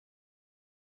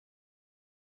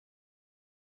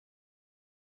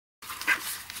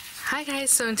Hi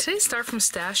guys, so in today's Start From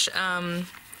Stash, I'm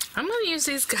going to use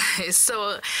these guys.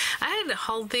 So I had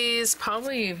hauled these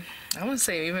probably, I want to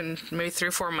say even maybe 3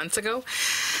 or 4 months ago.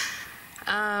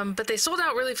 But they sold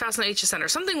out really fast on HSN, or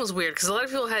something was weird because a lot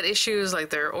of people had issues, like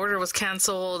their order was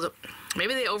canceled.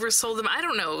 Maybe they oversold them. I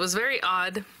don't know. It was very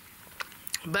odd.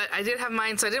 But I did have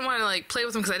mine, so I didn't want to like play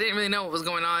with them because I didn't really know what was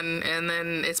going on, and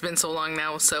then it's been so long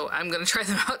now, so I'm going to try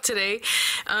them out today.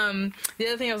 The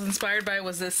other thing I was inspired by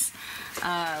was this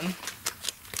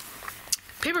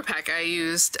paper pack. I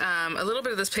used a little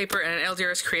bit of this paper in an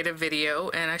LDRS creative video,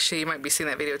 and actually you might be seeing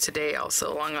that video today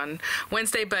also along on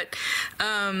Wednesday, but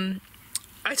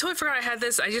I totally forgot I had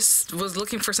this. I just was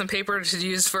looking for some paper to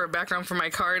use for a background for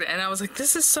my card, and I was like,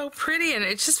 this is so pretty, and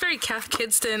it's just very Kath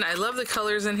Kidston. I love the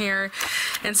colors in here,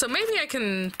 and so maybe I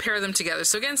can pair them together.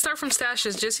 So again, Start From Stash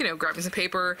is just, you know, grabbing some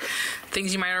paper,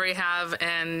 things you might already have,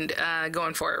 and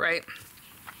going for it, right?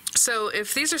 So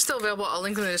if these are still available, I'll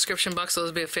link them in the description box. Those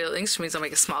will be affiliate links, which means I'll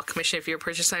make a small commission if your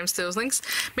purchase times to those links.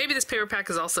 Maybe this paper pack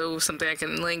is also something I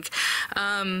can link.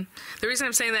 The reason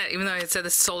I'm saying that, even though I had said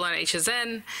this is sold on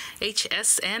HSN,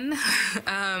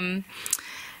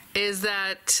 is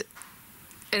that,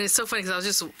 and it's so funny because I was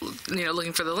just, you know,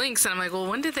 looking for the links, and I'm like, well,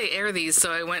 when did they air these?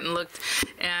 So I went and looked,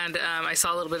 and I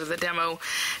saw a little bit of the demo,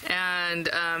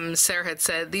 and Sarah had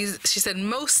said she said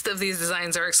most of these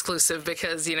designs are exclusive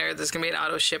because, you know, there's gonna be an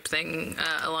auto ship thing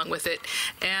along with it.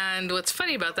 And what's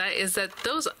funny about that is that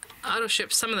those auto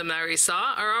ships, some of them that I already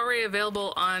saw, are already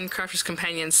available on Crafter's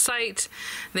Companion's site.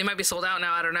 They might be sold out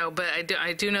now, I don't know, but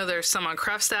I do know there's some on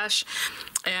Craft Stash,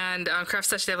 and on Craft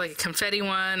Stash they have like a confetti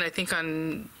one. I think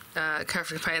on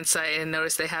Crafter's Companion's site, and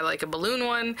noticed they had like a balloon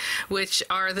one, which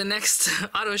are the next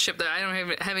auto ship that I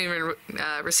haven't even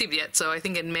received yet. So I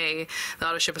think in May the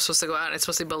auto ship is supposed to go out, and it's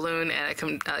supposed to be balloon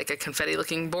and like a confetti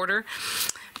looking border.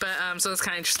 But so it's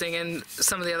kind of interesting, and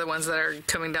some of the other ones that are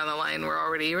coming down the line were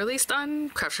already released on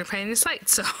Crafter's Companion's site.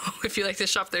 So if you like to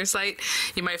shop their site,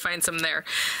 you might find some there.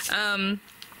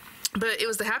 But it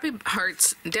was the Happy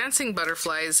Hearts, Dancing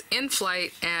Butterflies, In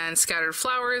Flight, and Scattered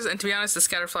Flowers. And to be honest, the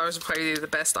Scattered Flowers are probably the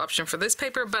best option for this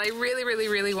paper, but I really, really,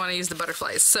 really want to use the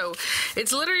butterflies. So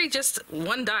it's literally just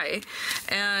one die.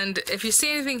 And if you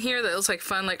see anything here that looks like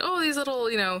fun, like, oh, these little,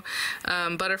 you know,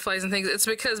 butterflies and things, it's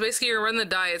because basically you're running the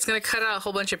die. It's going to cut out a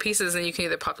whole bunch of pieces, and you can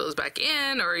either pop those back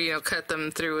in or, you know, cut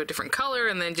them through a different color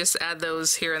and then just add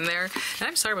those here and there. And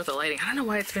I'm sorry about the lighting. I don't know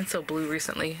why it's been so blue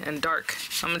recently and dark.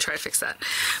 I'm going to try to fix that.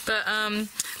 But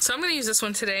so I'm going to use this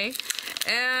one today,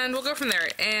 and we'll go from there,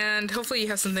 and hopefully you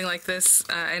have something like this.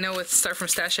 I know with Start From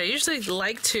Stash, I usually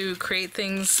like to create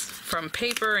things from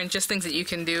paper and just things that you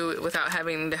can do without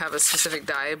having to have a specific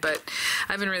die, but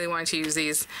I've been really wanting to use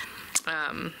these,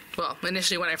 well,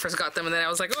 initially when I first got them, and then I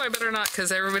was like, oh, I better not,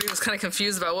 because everybody was kind of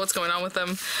confused about what's going on with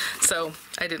them, so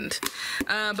I didn't.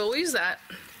 But we'll use that.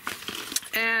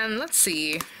 And let's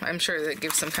see, I'm sure that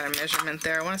gives some kind of measurement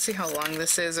there. I want to see how long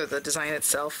this is, or the design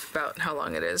itself, about how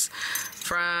long it is.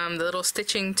 From the little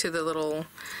stitching to the little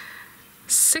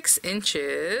 6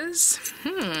 inches.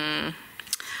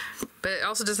 But it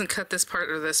also doesn't cut this part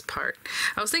or this part.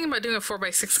 I was thinking about doing a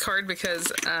 4x6 card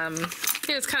because you know,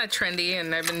 it's kind of trendy,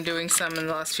 and I've been doing some in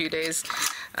the last few days.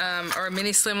 Or a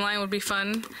mini slimline would be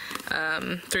fun.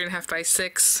 3.5 by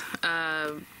 6.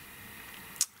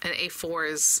 And A4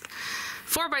 is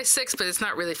 4x6, but it's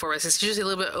not really 4x6. It's usually a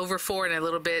little bit over 4 and a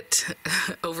little bit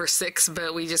over 6,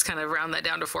 but we just kind of round that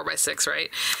down to 4x6,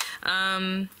 right?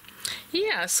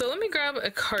 Yeah, so let me grab a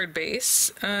card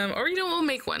base, or, you know, we'll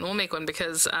make one. We'll make one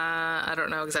because I don't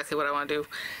know exactly what I want to do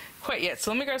quite yet. So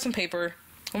let me grab some paper.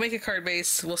 We'll make a card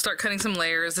base. We'll start cutting some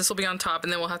layers. This will be on top,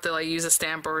 and then we'll have to like use a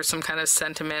stamp or some kind of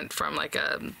sentiment from like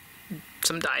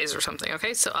some dies or something.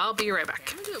 Okay, so I'll be right back.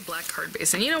 I'm gonna do a black card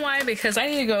base, and you know why? Because I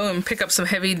need to go and pick up some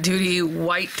heavy duty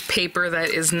white paper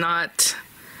that is not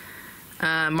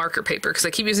marker paper, because I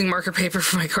keep using marker paper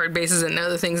for my card bases and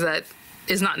other things that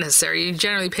is not necessary. You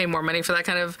generally pay more money for that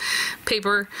kind of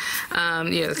paper. You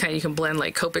know, the kind you can blend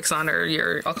like Copics on, or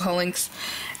your alcohol inks,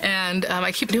 and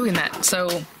I keep doing that.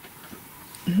 So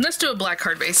let's do a black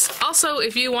card base. Also,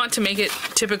 if you want to make it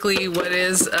typically what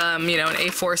is, you know, an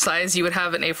A4 size, you would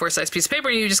have an A4 size piece of paper,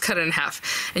 and you just cut it in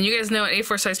half. And you guys know an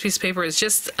A4 size piece of paper is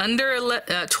just under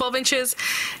 12 inches,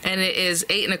 and it is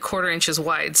 8¼ inches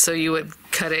wide. So you would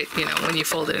cut it, you know, when you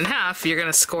fold it in half, you're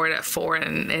going to score it at 4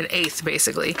 1/8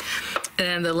 basically. And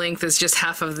then the length is just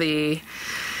half of the,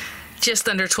 just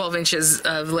under 12 inches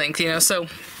of length, you know. So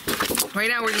right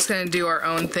now we're just going to do our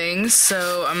own thing.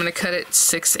 So I'm going to cut it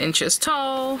 6 inches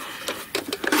tall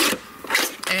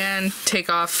and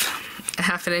take off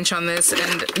 1/2 inch on this.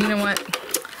 And you know what?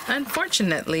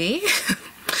 Unfortunately,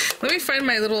 Let me find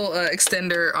my little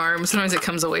extender arm. Sometimes it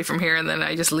comes away from here and then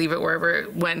I just leave it wherever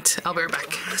it went. I'll be right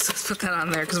back. So let's put that on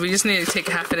there because we just need to take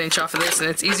half an inch off of this, and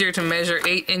it's easier to measure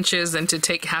 8 inches than to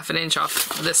take half an inch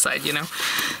off this side, you know.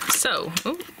 So,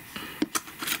 ooh.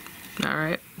 All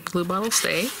right, glue bottle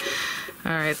stay.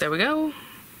 All right, there we go.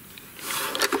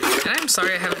 And I'm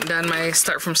sorry I haven't done my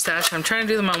start from stash. I'm trying to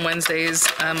do them on Wednesdays.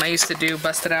 I used to do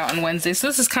bust it out on Wednesdays. So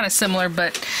this is kind of similar,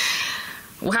 but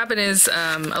what happened is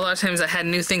a lot of times I had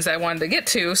new things I wanted to get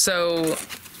to, so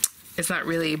it's not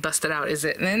really busted out, is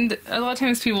it? And a lot of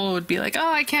times people would be like,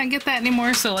 oh, I can't get that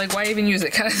anymore, so like, why even use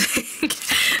it, kind of thing.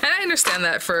 And I understand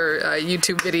that for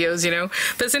YouTube videos, you know,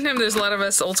 but sometimes there's a lot of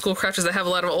us old school crafters that have a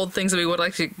lot of old things that we would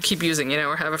like to keep using, you know,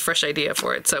 or have a fresh idea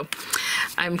for it. So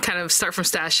I'm kind of start from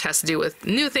stash has to do with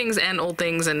new things and old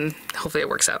things, and hopefully it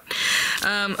works out.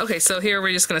 Okay, so here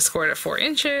we're just going to score it at 4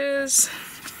 inches.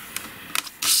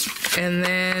 And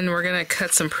then we're going to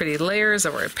cut some pretty layers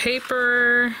of our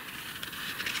paper.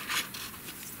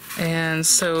 And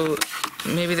so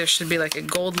maybe there should be like a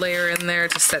gold layer in there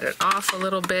to set it off a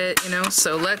little bit, you know,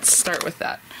 so let's start with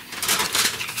that.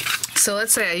 So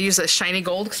let's say I use a shiny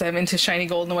gold because I'm into shiny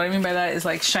gold, and what I mean by that is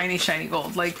like shiny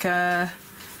gold, like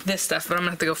this stuff, but I'm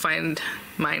gonna have to go find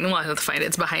mine. Well, I have to find it,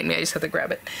 it's behind me, I just have to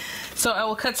grab it. So I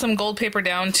will cut some gold paper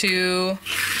down to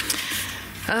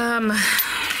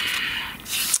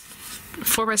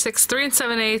 4x6, 3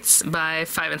 7/8 by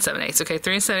 5 7/8. Okay,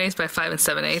 3 7/8 by 5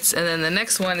 7/8. And then the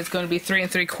next one is going to be 3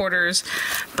 3/4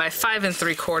 by 5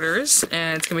 3/4.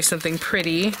 And it's going to be something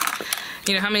pretty.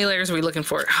 You know, how many layers are we looking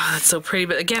for? Oh, that's so pretty.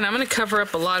 But again, I'm going to cover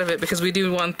up a lot of it because we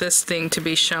do want this thing to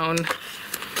be shown.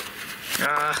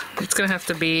 It's going to have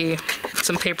to be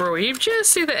some paper where you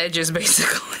just see the edges,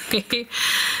 basically.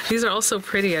 These are all so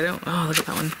pretty. Oh, look at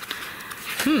that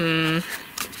one.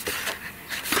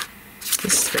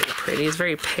 This is very pretty. It's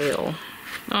very pale.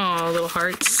 Oh, little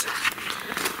hearts.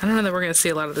 I don't know that we're going to see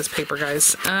a lot of this paper,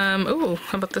 guys. Ooh,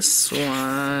 how about this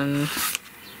one?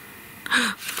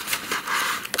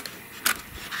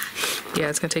 Yeah,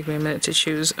 it's going to take me a minute to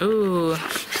choose. Ooh.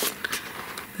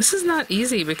 This is not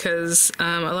easy because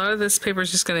a lot of this paper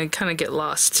is just going to kind of get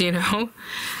lost, you know?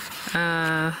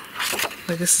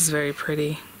 Like, this is very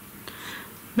pretty.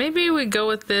 Maybe we go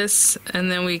with this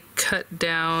and then we cut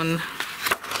down.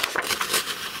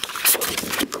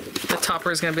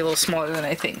 Topper is going to be a little smaller than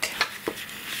I think,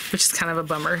 which is kind of a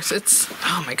bummer. So it's,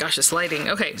 oh my gosh, it's lighting.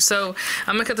 Okay, so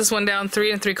I'm gonna cut this one down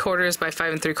 3 3/4 by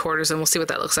 5 3/4, and we'll see what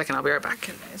that looks like, and I'll be right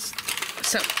back.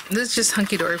 So this is just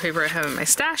hunky-dory paper I have in my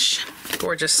stash.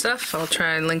 Gorgeous stuff. I'll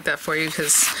try and link that for you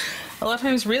because a lot of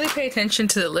times really pay attention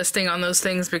to the listing on those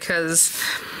things, because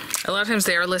a lot of times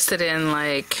they are listed in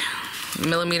like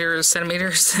millimeters,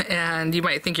 centimeters, and you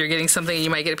might think you're getting something and you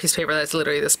might get a piece of paper that's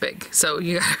literally this big. So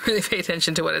you gotta really pay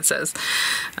attention to what it says.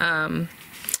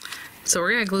 So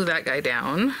we're gonna glue that guy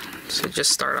down to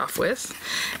just start off with.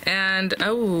 And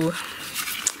oh,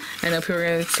 I know people are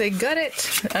gonna say gut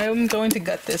it. I'm going to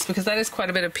gut this because that is quite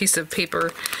a bit of piece of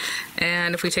paper,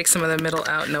 and if we take some of the middle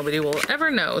out, nobody will ever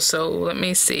know. So let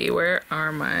me see, where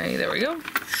are my, there we go.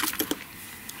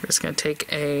 We're just gonna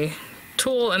take a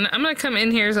tool, and I'm going to come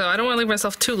in here, so I don't want to leave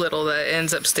myself too little that it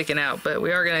ends up sticking out, but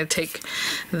we are going to take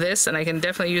this, and I can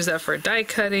definitely use that for die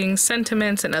cutting,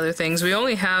 sentiments, and other things. We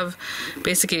only have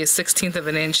basically a 1/16 of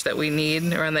an inch that we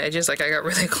need around the edges. Like, I got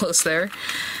really close there,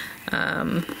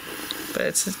 but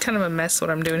it's kind of a mess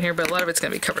what I'm doing here, but a lot of it's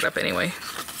going to be covered up anyway,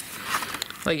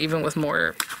 like even with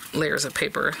more layers of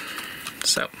paper.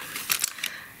 So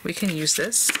we can use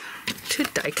this to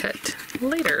die cut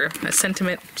later, a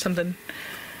sentiment, something,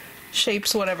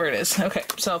 shapes, whatever it is. Okay,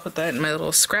 so I'll put that in my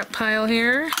little scrap pile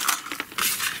here.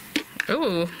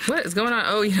 Ooh, what is going on?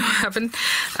 Oh, you know what happened?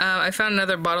 I found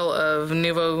another bottle of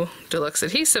Nouveau Deluxe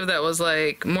adhesive that was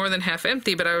like more than half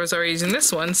empty, but I was already using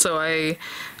this one, so I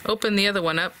opened the other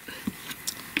one up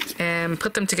and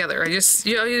put them together. I just,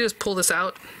 you just pull this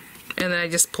out, and then I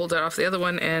just pulled it off the other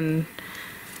one and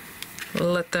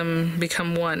let them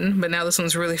become one, but now this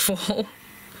one's really full.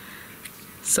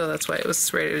 So that's why it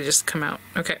was ready to just come out.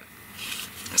 Okay.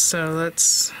 So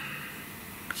let's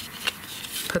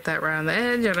put that right on the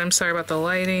edge, and I'm sorry about the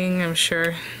lighting, I'm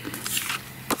sure.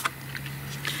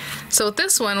 So with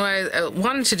this one, what I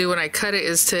wanted to do when I cut it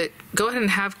is to go ahead and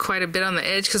have quite a bit on the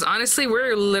edge, because honestly,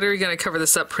 we're literally going to cover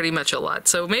this up pretty much a lot.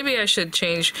 So maybe I should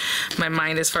change my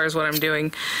mind as far as what I'm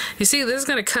doing. You see, this is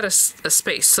going to cut a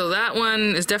space, so that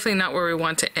one is definitely not where we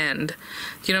want to end.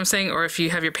 You know what I'm saying? Or if you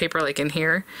have your paper like in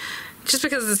here, just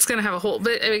because it's going to have a hole.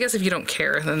 But I guess if you don't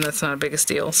care, then that's not a biggest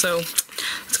deal. So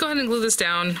let's go ahead and glue this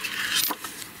down.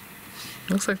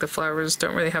 Looks like the flowers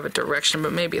don't really have a direction,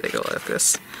 but maybe they go like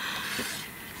this.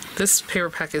 This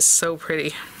paper pack is so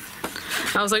pretty.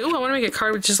 I was like, oh, I want to make a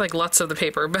card with just like lots of the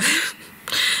paper, but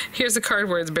here's the card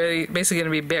where it's basically going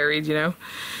to be buried, you know.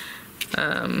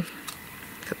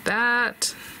 Look at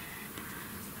that.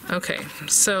 Okay,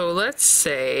 so let's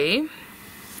say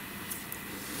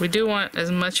we do want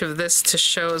as much of this to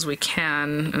show as we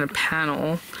can in a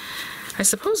panel. I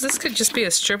suppose this could just be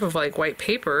a strip of like white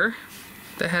paper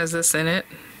that has this in it,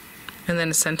 and then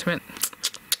a sentiment.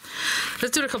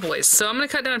 Let's do it a couple ways. So I'm going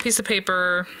to cut down a piece of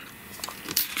paper,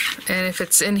 and if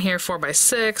it's in here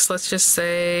 4x6, let's just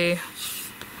say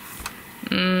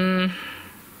 3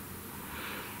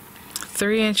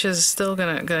 inches is still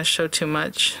gonna show too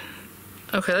much.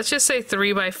 Okay, let's just say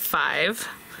 3x5,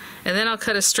 and then I'll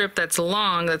cut a strip that's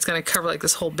long that's gonna cover like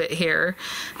this whole bit here.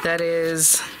 That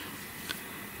is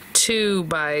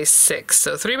 2x6.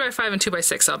 So 3x5 and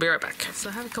 2x6. I'll be right back. So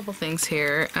I have a couple things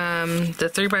here.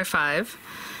 The 3x5.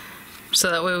 So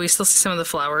that way we still see some of the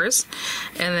flowers,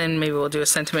 and then maybe we'll do a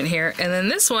sentiment here. And then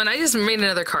this one, I just made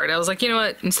another card. I was like, you know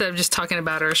what, instead of just talking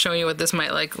about it or showing you what this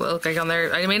might like look like on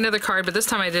there, I made another card, but this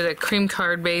time I did a cream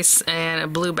card base and a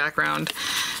blue background,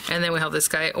 and then we have this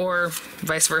guy, or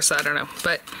vice versa, I don't know.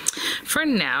 But for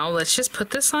now, let's just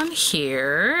put this on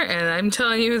here, and I'm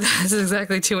telling you this is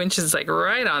exactly 2 inches, like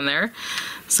right on there.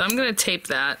 So I'm gonna tape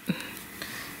that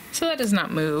so that does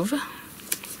not move.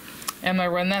 I'm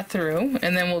gonna run that through,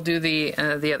 and then we'll do the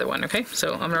other one. Okay,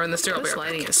 so I'm gonna run this through. This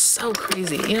lighting is so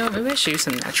crazy. You know, maybe I should use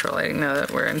some natural lighting now that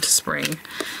we're into spring.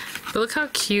 But look how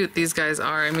cute these guys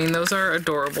are. I mean, those are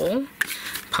adorable.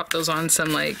 Pop those on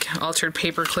some like altered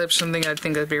paper clips, something. I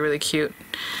think that'd be really cute.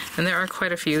 And there are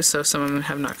quite a few, so some of them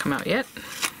have not come out yet.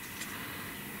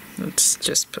 Let's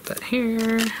just put that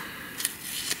here.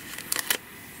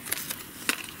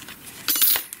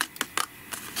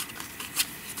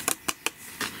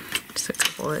 A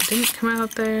couple that didn't come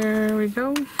out. There we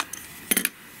go.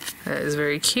 That is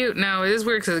very cute. Now it is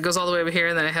weird because it goes all the way over here,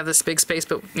 and then I have this big space,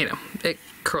 but you know, it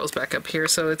curls back up here,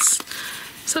 so it's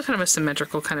still kind of a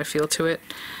symmetrical kind of feel to it.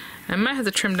 I might have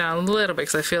to trim down a little bit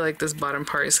because I feel like this bottom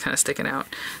part is kind of sticking out.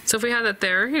 So if we have that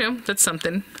there, you know, that's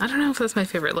something. I don't know if that's my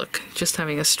favorite look, just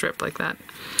having a strip like that.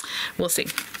 We'll see.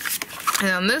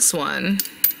 And on this one,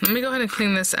 let me go ahead and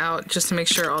clean this out just to make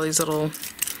sure all these little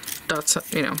dots,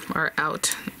 you know, are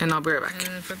out, and I'll be right back.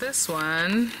 And for this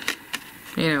one,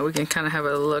 you know, we can kind of have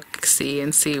a look-see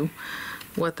and see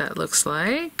what that looks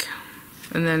like,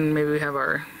 and then maybe we have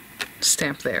our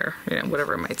stamp there, you know,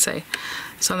 whatever it might say.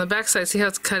 So on the back side, see how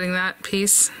it's cutting that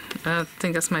piece? I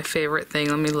think that's my favorite thing.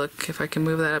 Let me look if I can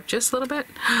move that up just a little bit.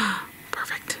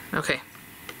 Perfect. Okay,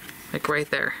 like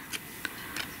right there.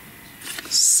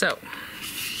 So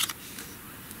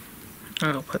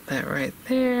I'll put that right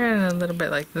there, and a little bit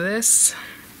like this.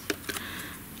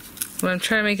 But I'm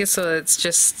trying to make it so that it's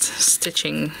just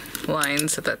stitching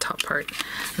lines at that top part.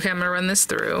 Okay, I'm gonna run this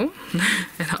through,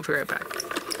 and I'll be right back.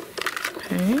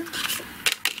 Okay.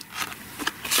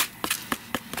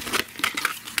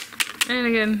 And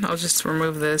again, I'll just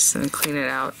remove this and clean it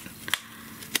out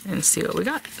and see what we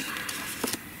got.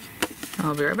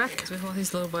 I'll be right back. So we have all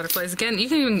these little butterflies. Again, you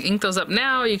can even ink those up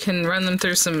now. You can run them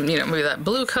through some, you know, maybe that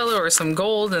blue color or some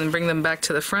gold and bring them back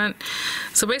to the front.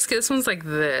 So basically this one's like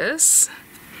this.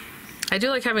 I do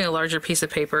like having a larger piece of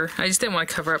paper. I just didn't want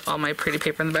to cover up all my pretty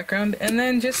paper in the background. And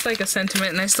then just like a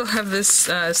sentiment, and I still have this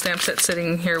stamp set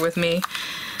sitting here with me.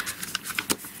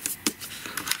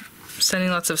 Sending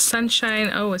lots of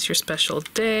sunshine. Oh, it's your special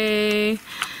day.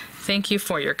 Thank you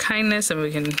for your kindness, and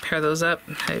we can pair those up.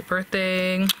 Happy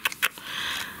birthday.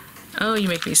 Oh, you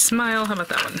make me smile. How about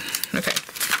that one? Okay.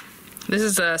 This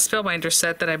is a Spellbinder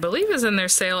set that I believe is in their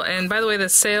sale. And by the way, the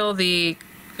sale, the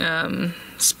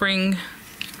spring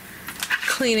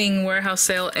cleaning warehouse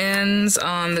sale ends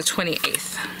on the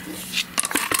 28th.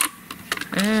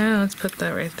 And let's put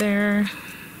that right there.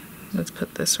 Let's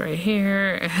put this right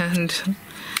here. And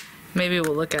maybe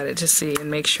we'll look at it to see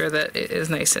and make sure that it is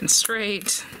nice and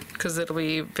straight, because it'll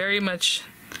be very much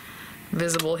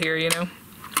visible here, you know.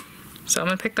 So I'm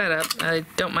going to pick that up. I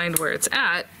don't mind where it's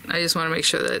at. I just want to make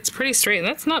sure that it's pretty straight. And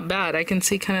that's not bad. I can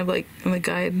see kind of like in the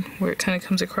guide where it kind of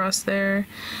comes across there.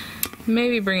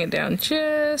 Maybe bring it down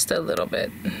just a little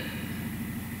bit.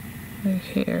 Right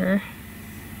here.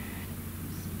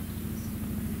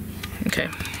 Okay.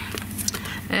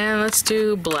 And let's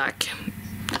do black.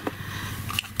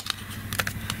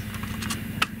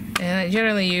 And I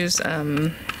generally use,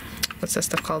 what's that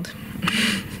stuff called?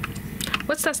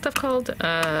 What's that stuff called?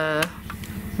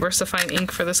 VersaFine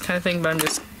ink for this kind of thing, but I'm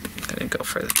just gonna go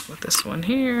for it with this one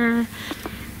here.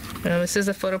 This is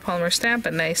a photopolymer stamp,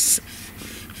 a nice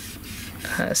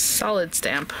solid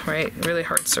stamp, right? Really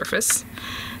hard surface.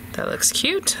 That looks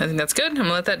cute. I think that's good. I'm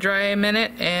gonna let that dry a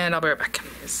minute, and I'll be right back.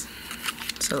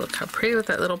 So look how pretty with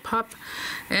that little pop.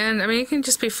 And I mean, it can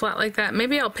just be flat like that.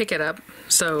 Maybe I'll pick it up.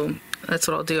 So that's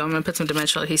what I'll do. I'm going to put some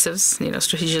dimensional adhesives, you know,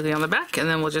 strategically on the back, and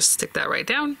then we'll just stick that right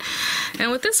down.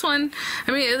 And with this one,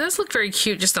 I mean, it does look very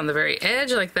cute just on the very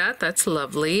edge like that. That's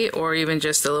lovely. Or even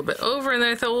just a little bit over. And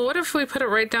then I thought, well, what if we put it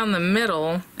right down the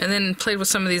middle and then played with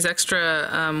some of these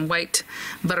extra white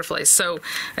butterflies? So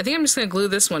I think I'm just going to glue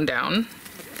this one down.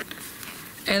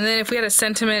 And then if we had a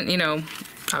sentiment, you know,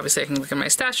 obviously I can look at my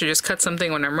stash or just cut something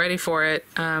when I'm ready for it,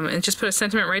 and just put a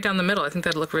sentiment right down the middle. I think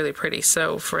that'd look really pretty.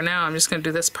 So for now, I'm just going to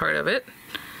do this part of it,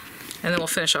 and then we'll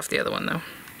finish off the other one though.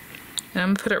 And I'm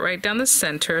going to put it right down the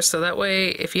center, so that way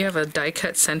if you have a die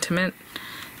cut sentiment,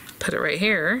 put it right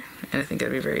here, and I think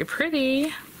that'd be very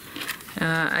pretty.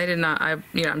 I did not,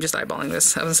 you know, I'm just eyeballing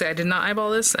this. I was going to say I did not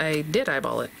eyeball this. I did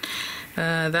eyeball it.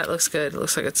 That looks good. It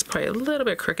looks like it's probably a little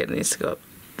bit crooked. It needs to go up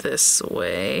this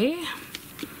way.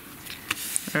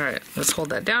 Alright, let's hold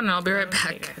that down and I'll be right back.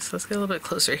 Okay, guys, let's get a little bit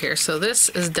closer here. So this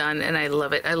is done and I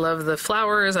love it. I love the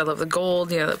flowers, I love the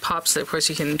gold, you know, that pops. Of course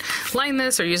you can line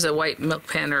this or use a white milk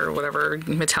pen or whatever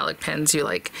metallic pens you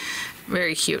like.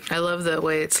 Very cute. I love the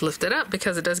way it's lifted up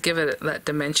because it does give it that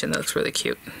dimension that looks really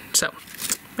cute. So,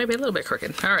 maybe a little bit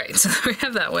crooked. Alright, so we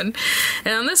have that one.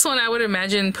 And on this one I would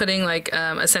imagine putting like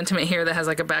a sentiment here that has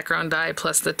like a background die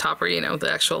plus the topper, you know, the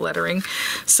actual lettering.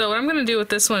 So what I'm going to do with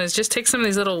this one is just take some of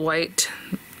these little white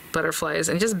butterflies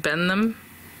and just bend them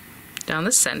down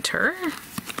the center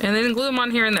and then glue them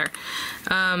on here and there.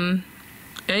 And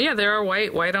yeah, they are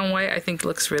white on white. I think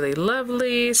looks really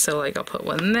lovely. So like I'll put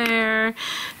one there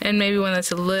and maybe one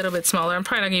that's a little bit smaller. I'm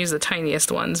probably not going to use the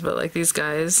tiniest ones, but like these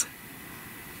guys,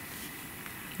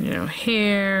 you know,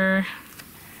 here,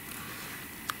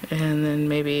 and then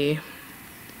maybe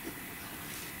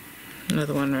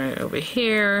another one right over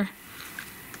here.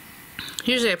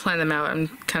 Usually I plan them out. I'm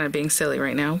kind of being silly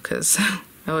right now because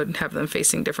I would have them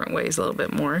facing different ways a little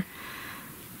bit more.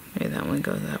 Maybe that one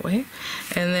goes that way.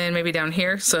 And then maybe down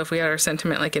here. So if we had our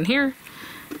sentiment like in here.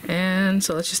 And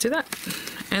so let's just do that.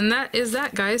 And that is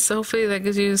that, guys. So hopefully that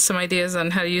gives you some ideas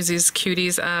on how to use these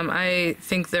cuties. I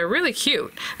think they're really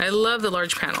cute. I love the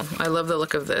large panel. I love the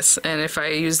look of this. And if I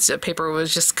used a paper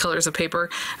with just colors of paper,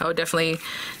 I would definitely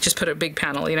just put a big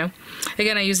panel, you know.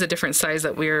 Again, I use a different size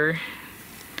that we're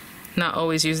not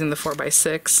always using the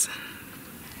 4x6. So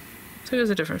it gives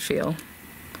a different feel.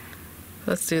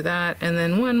 Let's do that. And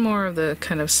then one more of the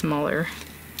kind of smaller,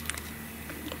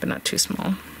 but not too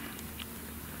small.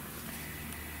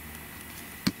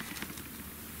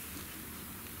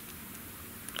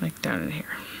 Like down in here.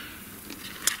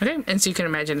 Okay, and so you can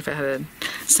imagine if it had a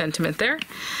sentiment there.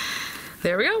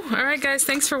 There we go. Alright guys,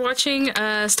 thanks for watching.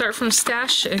 Start from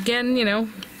stash. Again, you know,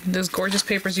 those gorgeous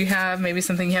papers you have, maybe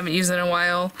something you haven't used in a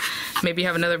while. Maybe you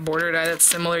have another border die that's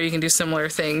similar, you can do similar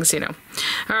things, you know.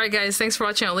 Alright guys, thanks for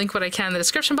watching. I'll link what I can in the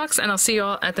description box, and I'll see you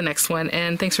all at the next one.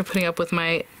 And thanks for putting up with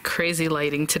my crazy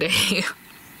lighting today.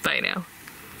 Bye now.